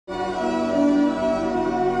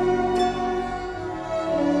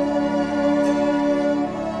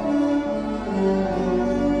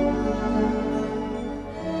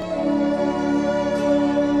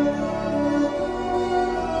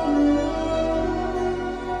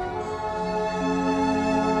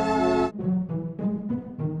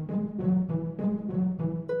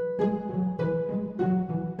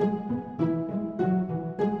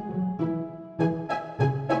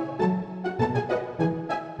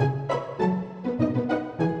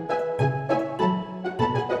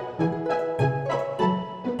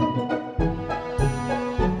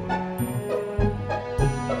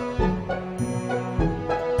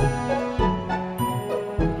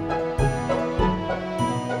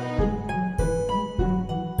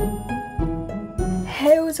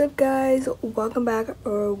Hey, what's up guys? Welcome back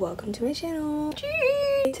or welcome to my channel.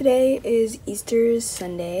 Today is Easter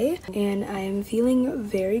Sunday and I am feeling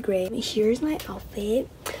very great. Here's my outfit.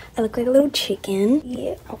 I look like a little chicken.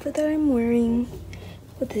 The outfit that I'm wearing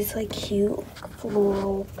with this like cute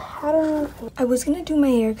floral pattern. I was gonna do my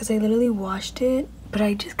hair because I literally washed it, but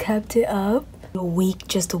I just kept it up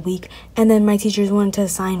just a week, and then my teachers wanted to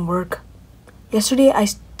assign work. Yesterday I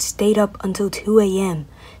stayed up until 2 a.m.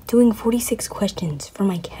 doing 46 questions for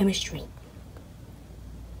my chemistry.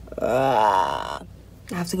 I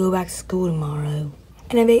have to go back to school tomorrow.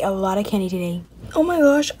 And I ate a lot of candy today. Oh my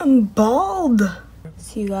gosh, I'm bald.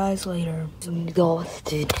 See you guys later. I'm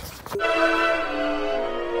exhausted.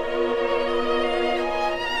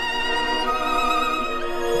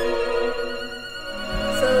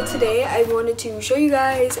 So today I wanted to show you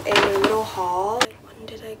guys a little haul. When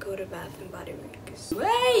did I go to Bath and Body Works?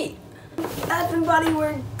 Wait! Bath and Body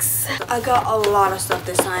Works. I got a lot of stuff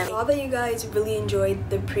this time. I saw that you guys really enjoyed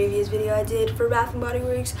the previous video I did for Bath and Body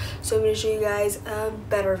Works, so I'm going to show you guys a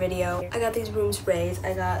better video. I got these room sprays.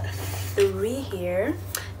 I got 3 here.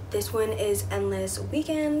 This one is Endless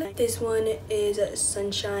Weekend. This one is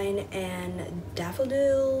Sunshine and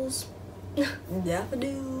Daffodils.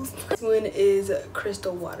 Daffodils. This one is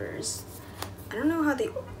Crystal Waters. I don't know how they...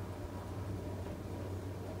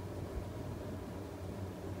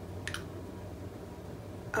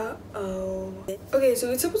 Uh-oh. Okay, so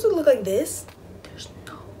it's supposed to look like this. There's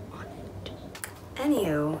no on it.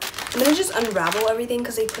 Anywho, I'm gonna just unravel everything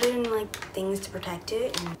because they put it in like things to protect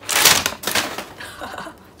it. And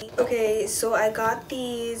okay, so I got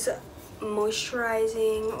these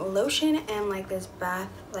moisturizing lotion and like this bath,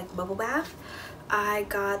 like bubble bath. I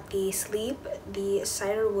got the the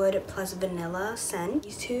cider wood plus vanilla scent.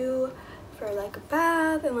 These two for like a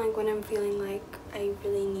bath and like when I'm feeling like I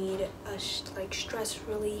really need a like stress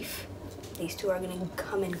relief. These two are gonna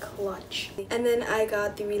come in clutch. And then I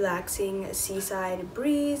got the relaxing seaside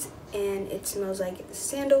breeze and it smells like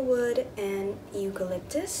sandalwood and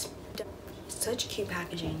eucalyptus. Such cute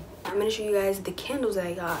packaging. I'm gonna show you guys the candles that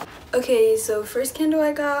I got. Okay, so first candle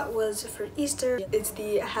I got was for Easter. It's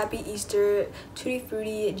the Happy Easter Tutti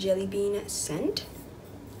Frutti Jelly Bean scent.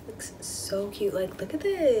 Looks so cute. Like, look at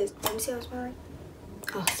this. Let me see how it smells like.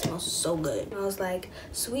 Oh, it smells so good. It smells like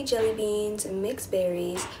sweet jelly beans, mixed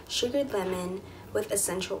berries, sugared lemon with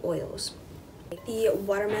essential oils. The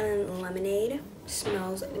watermelon lemonade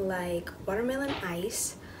smells like watermelon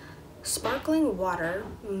ice, sparkling water,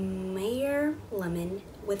 Mayer lemon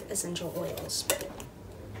with essential oils.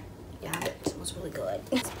 Yeah, it smells really good.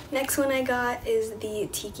 Next one I got is the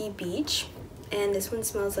Tiki Beach, and this one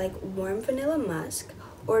smells like warm vanilla musk,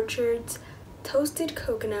 orchards, toasted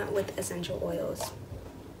coconut with essential oils.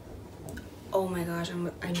 Oh my gosh,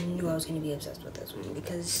 I knew I was gonna be obsessed with this one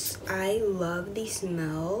because I love the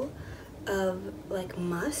smell of like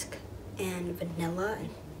musk and vanilla and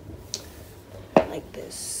like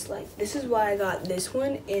this. Like, this is why I got this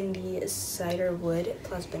one in the cider wood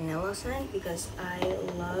plus vanilla scent, because I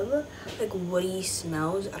love like woody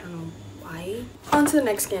smells. I don't know why. On to the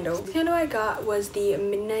next candle. The candle I got was the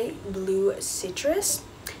Midnight Blue Citrus.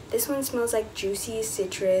 This one smells like juicy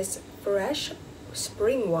citrus, fresh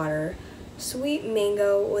spring water, sweet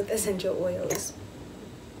mango with essential oils.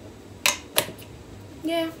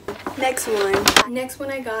 Yeah. Next one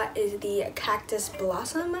I got is the Cactus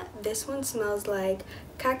Blossom. This one smells like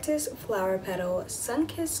cactus flower petal,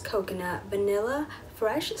 sun-kissed coconut, vanilla,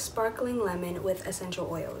 fresh sparkling lemon with essential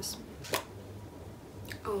oils.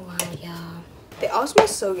 Oh wow, yeah. They all smell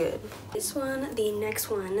so good. The next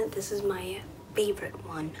one, this is my favorite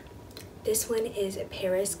one. This one is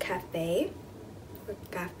Paris Cafe, or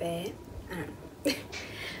Cafe, I don't know.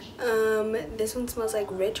 This one smells like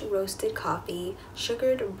rich roasted coffee,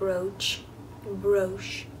 sugared brooch,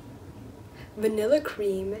 vanilla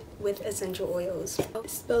cream with essential oils. It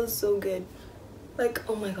smells so good. Like,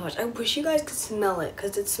 oh my gosh, I wish you guys could smell it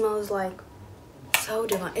because it smells like so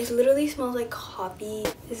divine. It literally smells like coffee.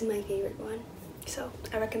 This is my favorite one. So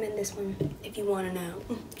I recommend this one if you want to know.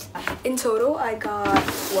 In total, I got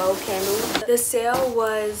 12 candles. The sale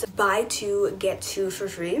was buy 2 get 2 for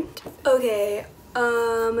free. Okay,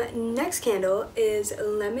 next candle is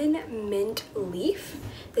Lemon Mint Leaf.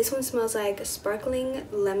 This one smells like sparkling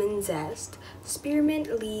lemon zest,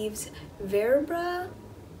 spearmint leaves, verba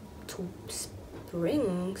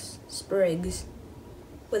sprigs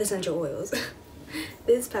with essential oils.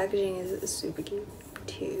 This packaging is super cute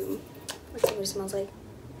too. Let's see what it smells like.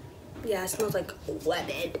 Yeah, it smells like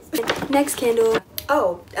lemon. Next candle.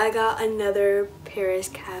 Oh, I got another Paris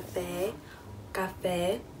Cafe.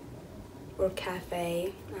 Or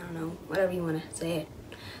cafe. I don't know. Whatever you want to say it.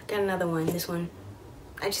 Got another one. This one.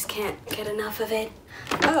 I just can't get enough of it.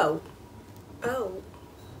 Oh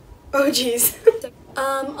geez.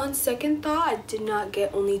 On second thought, I did not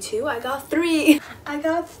get only 2, I got 3. I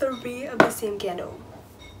got 3 of the same candle.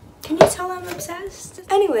 Can you tell I'm obsessed?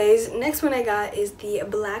 Anyways, next one I got is the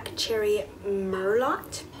Black Cherry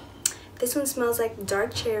Merlot. This one smells like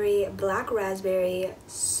dark cherry, black raspberry,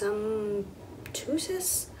 sumptuous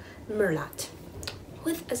merlot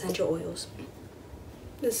with essential oils.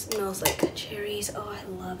 This smells like cherries. Oh, I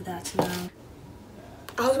love that smell.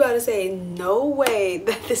 I was about to say, no way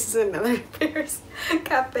that this is another Paris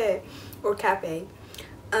cafe or cafe.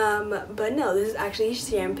 But no, this is actually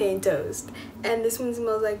champagne toast. And this one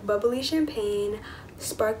smells like bubbly champagne,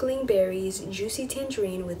 sparkling berries, juicy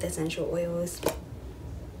tangerine with essential oils.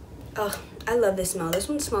 Oh, I love this smell. This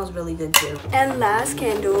one smells really good too. And last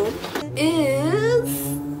candle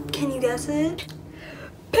is, can you guess it?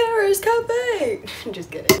 Paris Cafe!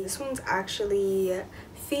 Just kidding. This one's actually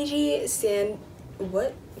Fiji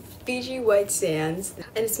White Sands,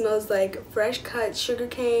 and it smells like fresh cut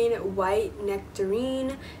sugarcane, white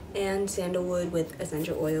nectarine, and sandalwood with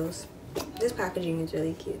essential oils. This packaging is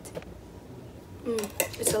really cute.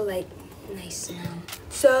 It's a light, nice smell.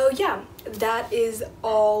 So yeah, that is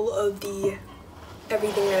all of the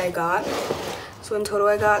everything that I got. So in total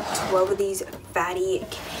I got 12 of these fatty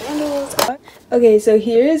candles. Okay, so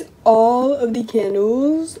here's all of the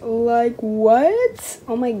candles. Like, what?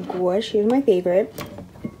 Oh my gosh, here's my favorite.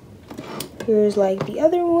 Here's like the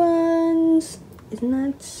other ones. Isn't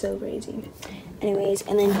that so crazy? Anyways,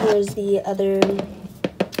 and then here's the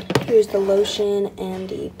lotion and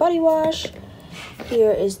the body wash.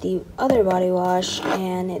 Here is the other body wash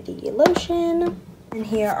and the lotion. And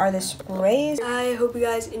here are the sprays. I hope you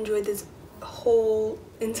guys enjoyed this whole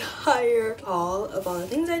entire haul of all the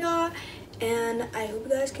things I got. And I hope you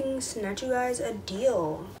guys can snatch you guys a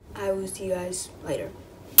deal. I will see you guys later.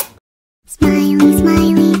 Smiley.